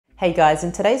Hey guys,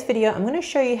 in today's video, I'm going to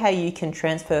show you how you can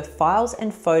transfer files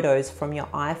and photos from your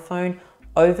iPhone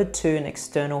over to an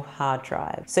external hard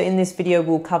drive. So in this video,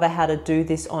 we'll cover how to do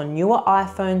this on newer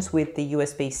iPhones with the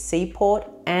USB-C port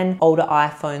and older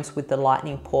iPhones with the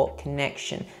Lightning port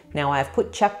connection. Now I've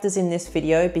put chapters in this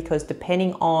video because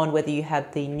depending on whether you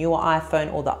have the newer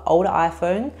iPhone or the older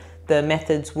iPhone, the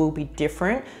methods will be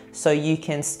different. So you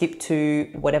can skip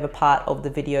to whatever part of the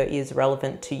video is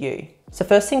relevant to you. So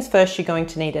first things first, you're going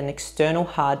to need an external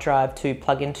hard drive to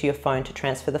plug into your phone to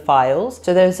transfer the files.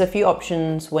 So there's a few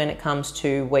options when it comes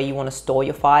to where you want to store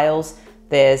your files.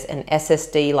 There's an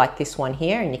SSD like this one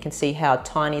here, and you can see how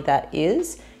tiny that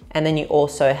is. And then you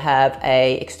also have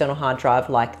an external hard drive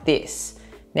like this.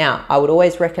 Now, I would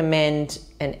always recommend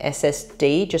an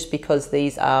SSD just because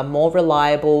these are more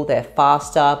reliable, they're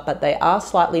faster, but they are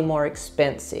slightly more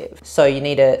expensive. So you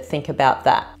need to think about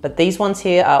that. But these ones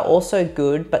here are also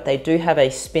good, but they do have a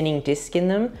spinning disk in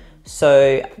them,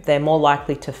 so they're more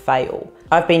likely to fail.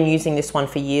 I've been using this one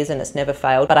for years and it's never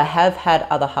failed, but I have had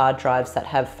other hard drives that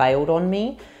have failed on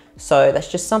me. So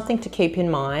that's just something to keep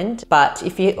in mind. But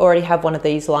if you already have one of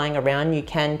these lying around, you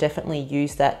can definitely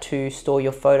use that to store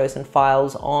your photos and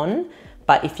files on.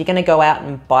 But if you're going to go out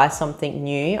and buy something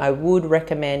new, I would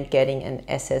recommend getting an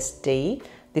SSD.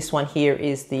 This one here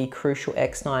is the Crucial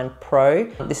X9 Pro.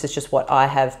 This is just what I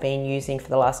have been using for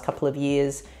the last couple of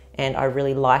years and I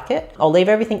really like it. I'll leave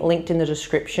everything linked in the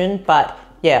description, but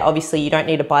yeah, obviously you don't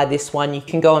need to buy this one. You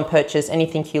can go and purchase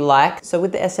anything you like. So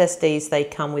with the SSDs, they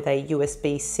come with a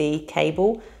USB-C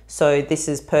cable. So this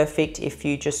is perfect if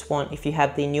you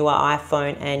have the newer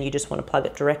iPhone and you just want to plug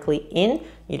it directly in.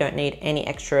 You don't need any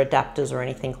extra adapters or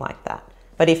anything like that.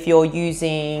 But if you're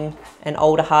using an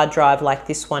older hard drive like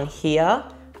this one here,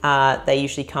 they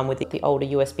usually come with the older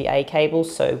USB-A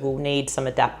cables, so we'll need some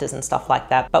adapters and stuff like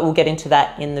that, but we'll get into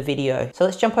that in the video. So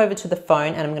let's jump over to the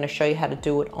phone and I'm going to show you how to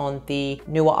do it on the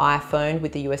newer iPhone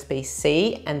with the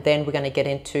USB-C, and then we're going to get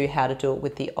into how to do it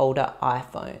with the older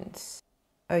iPhones.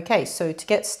 Okay, so to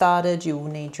get started, you will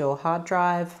need your hard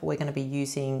drive. We're going to be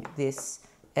using this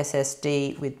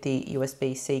SSD with the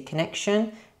USB-C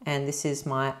connection. And this is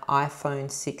my iPhone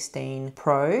 16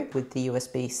 Pro with the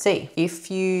USB-C.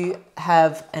 If you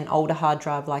have an older hard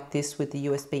drive like this with the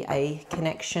USB-A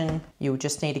connection, you'll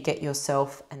just need to get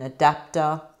yourself an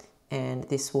adapter, and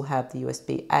this will have the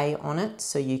USB-A on it,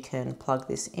 so you can plug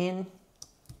this in.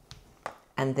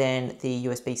 And then the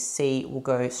USB-C will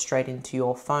go straight into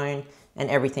your phone, and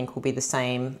everything will be the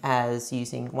same as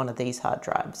using one of these hard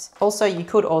drives. Also, you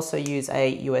could also use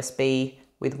a USB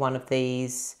with one of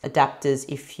these adapters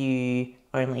if you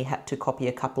only had to copy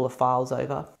a couple of files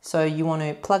over. So you want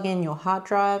to plug in your hard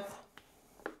drive,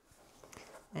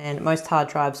 and most hard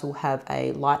drives will have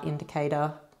a light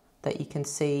indicator that you can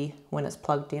see when it's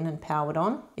plugged in and powered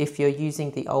on. If you're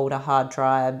using the older hard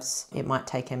drives, it might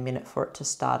take a minute for it to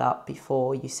start up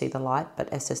before you see the light, but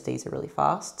SSDs are really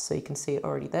fast, so you can see it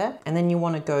already there. And then you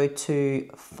want to go to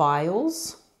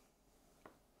Files.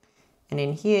 And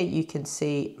in here you can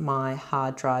see my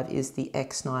hard drive is the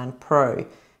X9 Pro,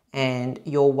 and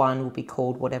your one will be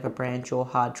called whatever brand your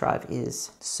hard drive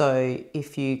is. So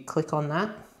if you click on that,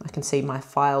 I can see my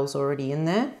files already in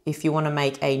there. If you want to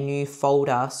make a new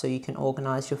folder so you can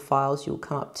organize your files, you'll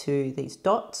come up to these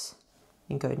dots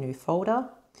and go new folder.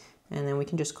 And then we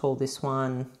can just call this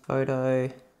one photo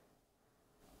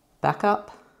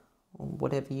backup or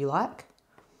whatever you like.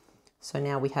 So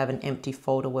now we have an empty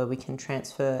folder where we can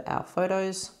transfer our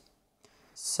photos.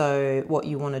 So what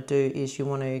you want to do is you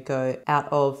want to go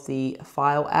out of the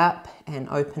File app and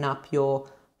open up your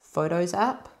Photos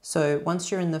app. So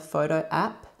once you're in the Photo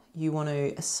app, you want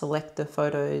to select the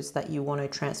photos that you want to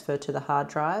transfer to the hard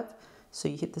drive. So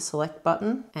you hit the select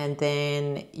button, and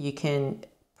then you can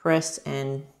press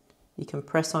on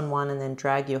one and then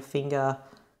drag your finger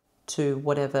to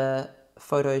whatever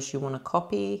photos you want to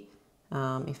copy.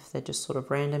 If they're just sort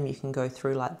of random, you can go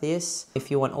through like this.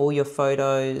 If you want all your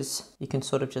photos, you can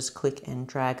sort of just click and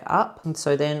drag up. And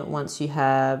so then once you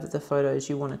have the photos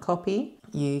you want to copy,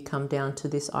 you come down to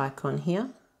this icon here,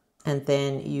 and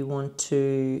then you want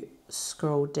to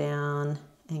scroll down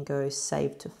and go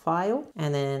Save to File.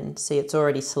 And then see, it's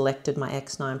already selected my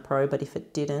X9 Pro, but if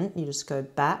it didn't, you just go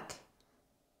back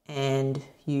and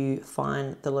you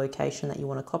find the location that you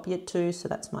want to copy it to. So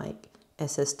that's my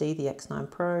SSD, the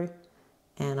X9 Pro.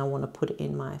 And I want to put it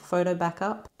in my photo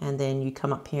backup, and then you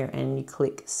come up here and you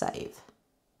click Save.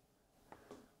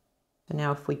 So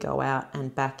now if we go out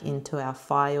and back into our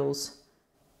files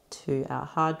to our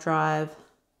hard drive,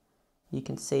 you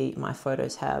can see my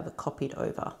photos have copied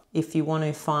over. If you want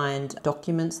to find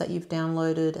documents that you've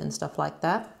downloaded and stuff like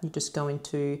that, you just go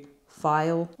into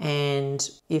file, and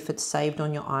if it's saved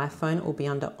on your iPhone, it will be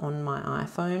under on my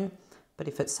iPhone. But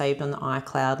if it's saved on the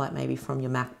iCloud, like maybe from your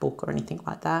MacBook or anything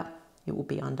like that, it will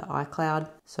be under iCloud.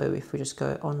 So if we just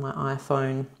go on my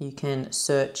iPhone, you can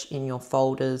search in your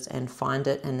folders and find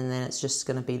it, and then it's just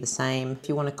going to be the same. If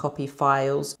you want to copy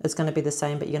files, it's going to be the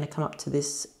same, but you're going to come up to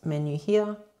this menu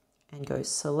here and go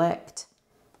select,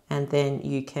 and then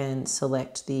you can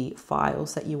select the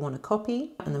files that you want to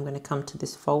copy, and then we're going to come to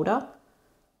this folder,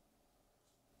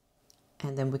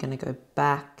 and then we're going to go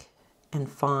back and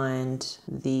find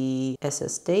the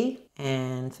SSD,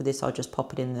 and for this I'll just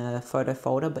pop it in the photo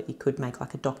folder, but you could make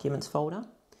like a documents folder,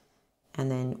 and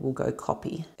then we'll go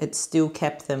copy. It still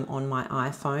kept them on my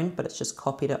iPhone, but it's just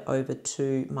copied it over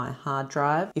to my hard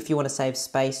drive. If you want to save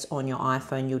space on your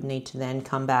iPhone, you'd need to then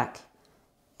come back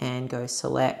and go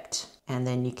select, and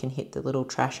then you can hit the little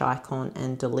trash icon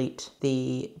and delete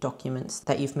the documents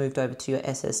that you've moved over to your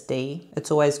SSD. It's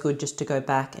always good just to go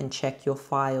back and check your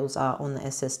files are on the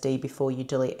SSD before you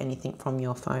delete anything from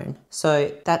your phone.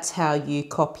 So that's how you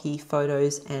copy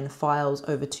photos and files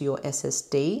over to your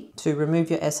SSD. To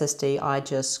remove your SSD, I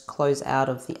just close out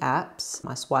of the apps.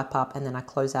 I swipe up and then I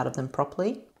close out of them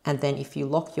properly. And then if you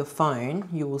lock your phone,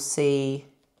 you will see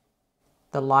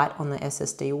the light on the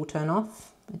SSD will turn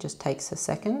off. It just takes a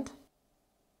second.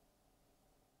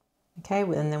 Okay,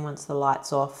 and then once the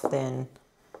light's off, then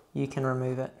you can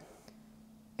remove it.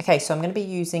 Okay, so I'm going to be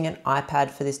using an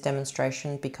iPad for this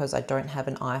demonstration because I don't have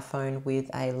an iPhone with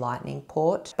a lightning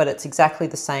port, but it's exactly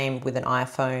the same with an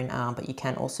iPhone, but you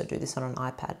can also do this on an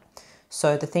iPad.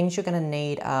 So the things you're going to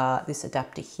need are this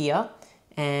adapter here,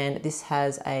 and this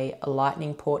has a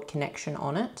lightning port connection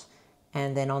on it,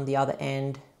 and then on the other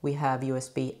end we have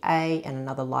USB-A and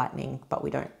another lightning, but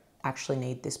we don't actually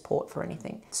need this port for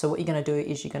anything. So what you're going to do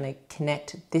is you're going to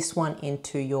connect this one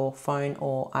into your phone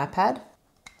or iPad.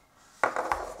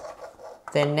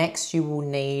 Then next you will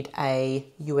need a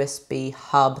USB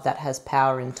hub that has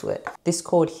power into it. This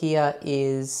cord here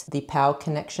is the power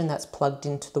connection that's plugged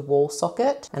into the wall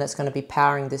socket, and it's going to be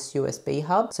powering this USB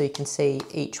hub. So you can see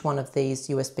each one of these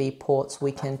USB ports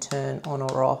we can turn on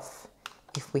or off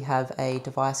if we have a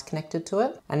device connected to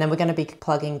it. And then we're going to be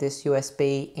plugging this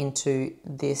USB into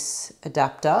this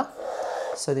adapter.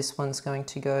 So this one's going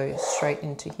to go straight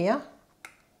into here.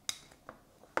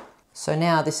 So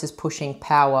now this is pushing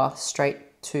power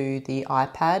straight to the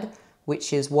iPad,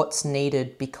 which is what's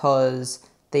needed because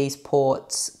these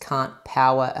ports can't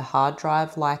power a hard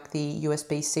drive like the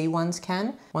USB-C ones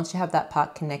can. Once you have that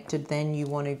part connected, then you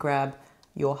want to grab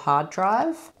your hard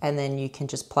drive, and then you can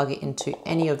just plug it into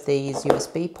any of these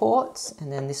USB ports, and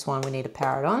then this one we need to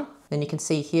power it on. Then you can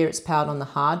see here it's powered on the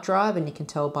hard drive, and you can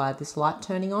tell by this light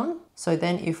turning on. So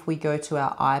then if we go to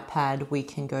our iPad, we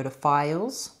can go to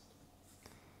Files,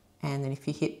 and then if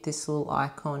you hit this little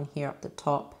icon here up the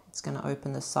top, it's going to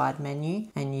open the side menu,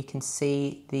 and you can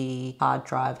see the hard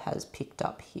drive has picked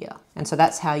up here. And so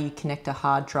that's how you connect a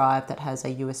hard drive that has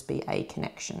a USB-A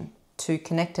connection. To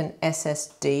connect an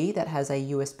SSD that has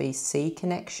a USB-C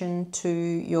connection to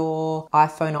your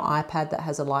iPhone or iPad that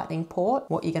has a lightning port,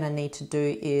 what you're going to need to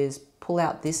do is pull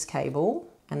out this cable,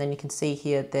 and then you can see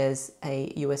here there's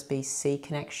a USB-C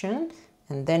connection,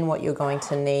 and then what you're going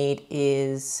to need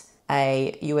is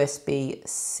a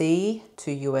USB-C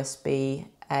to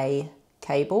USB-A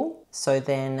cable. So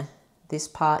then this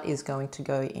part is going to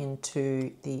go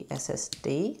into the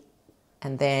SSD,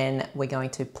 and then we're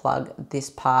going to plug this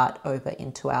part over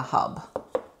into our hub.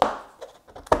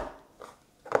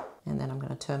 And then I'm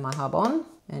going to turn my hub on,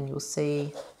 and you'll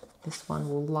see this one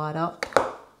will light up.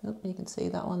 You can see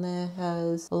that one there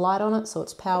has a light on it, so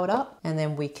it's powered up. And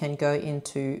then we can go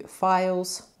into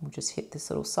Files. We'll just hit this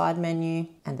little side menu,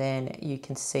 and then you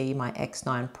can see my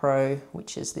X9 Pro,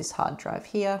 which is this hard drive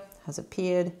here, has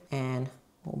appeared, and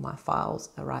all my files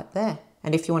are right there.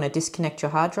 And if you want to disconnect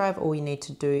your hard drive, all you need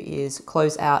to do is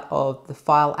close out of the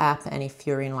File app, and if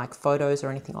you're in like Photos or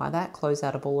anything like that, close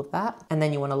out of all of that. And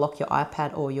then you want to lock your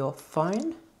iPad or your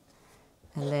phone.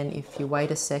 And then if you wait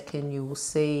a second, you will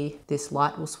see this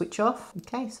light will switch off.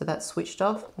 Okay, so that's switched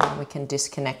off, and we can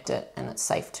disconnect it, and it's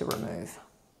safe to remove.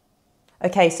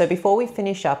 Okay, so before we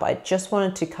finish up, I just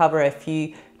wanted to cover a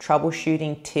few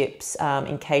troubleshooting tips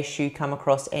in case you come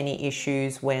across any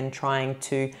issues when trying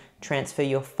to transfer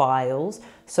your files.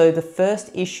 So the first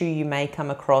issue you may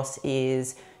come across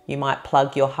is you might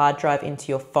plug your hard drive into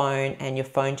your phone and your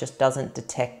phone just doesn't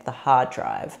detect the hard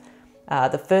drive.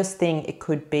 The first thing it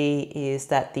could be is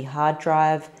that the hard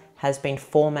drive has been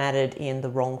formatted in the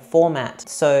wrong format.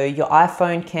 So your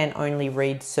iPhone can only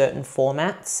read certain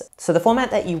formats. So the format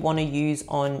that you want to use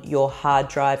on your hard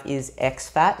drive is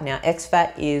exFAT. Now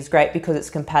exFAT is great because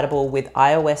it's compatible with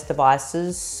iOS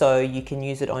devices, so you can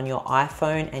use it on your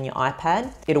iPhone and your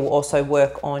iPad. It'll also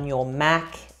work on your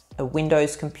Mac, a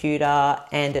Windows computer,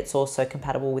 and it's also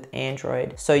compatible with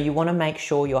Android. So you want to make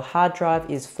sure your hard drive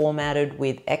is formatted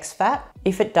with exFAT.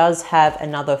 If it does have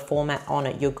another format on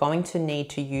it, you're going to need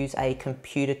to use a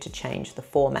computer to change the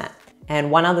format.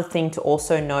 And one other thing to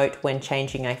also note when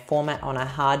changing a format on a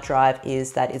hard drive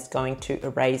is that it's going to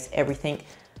erase everything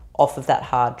off of that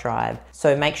hard drive.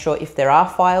 So make sure if there are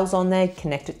files on there,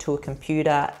 connect it to a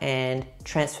computer and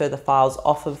transfer the files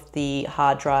off of the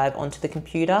hard drive onto the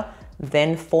computer,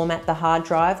 then format the hard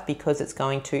drive because it's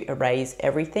going to erase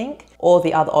everything. Or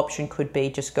the other option could be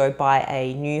just go buy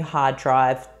a new hard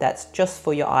drive that's just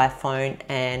for your iPhone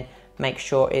and make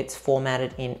sure it's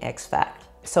formatted in exFAT.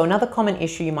 So another common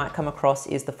issue you might come across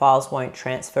is the files won't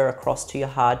transfer across to your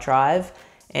hard drive.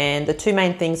 And the two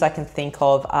main things I can think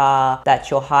of are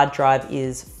that your hard drive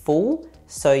is full,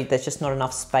 so there's just not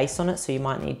enough space on it, so you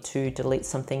might need to delete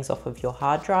some things off of your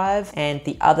hard drive. And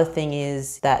the other thing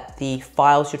is that the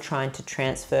files you're trying to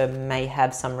transfer may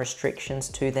have some restrictions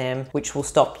to them, which will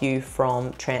stop you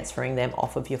from transferring them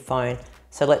off of your phone.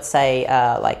 So let's say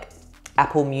like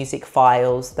Apple Music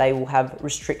files, they will have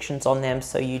restrictions on them,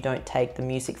 so you don't take the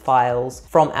music files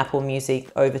from Apple Music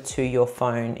over to your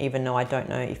phone, even though I don't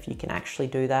know if you can actually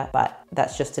do that, but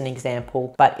that's just an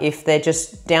example. But if they're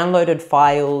just downloaded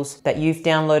files that you've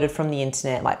downloaded from the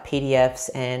internet, like PDFs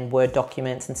and Word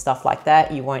documents and stuff like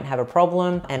that, you won't have a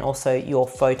problem. And also your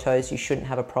photos, you shouldn't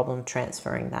have a problem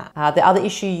transferring that. The other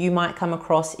issue you might come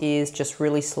across is just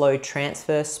really slow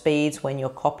transfer speeds when you're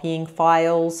copying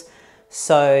files.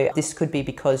 So this could be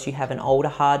because you have an older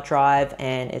hard drive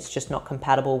and it's just not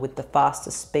compatible with the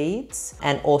faster speeds.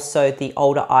 And also the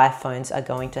older iPhones are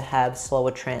going to have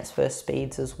slower transfer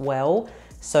speeds as well.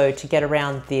 So to get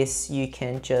around this, you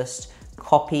can just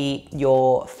copy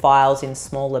your files in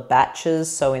smaller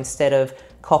batches. So instead of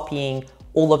copying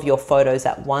all of your photos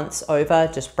at once over,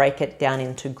 just break it down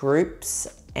into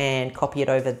groups and copy it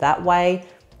over that way.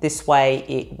 This way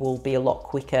it will be a lot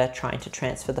quicker trying to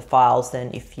transfer the files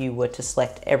than if you were to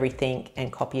select everything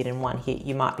and copy it in one hit.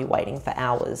 You might be waiting for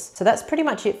hours. So that's pretty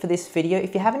much it for this video.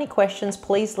 If you have any questions,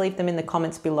 please leave them in the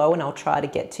comments below and I'll try to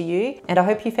get to you. And I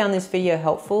hope you found this video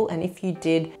helpful. And if you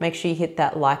did, make sure you hit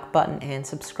that like button and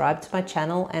subscribe to my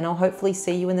channel, and I'll hopefully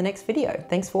see you in the next video.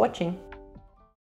 Thanks for watching.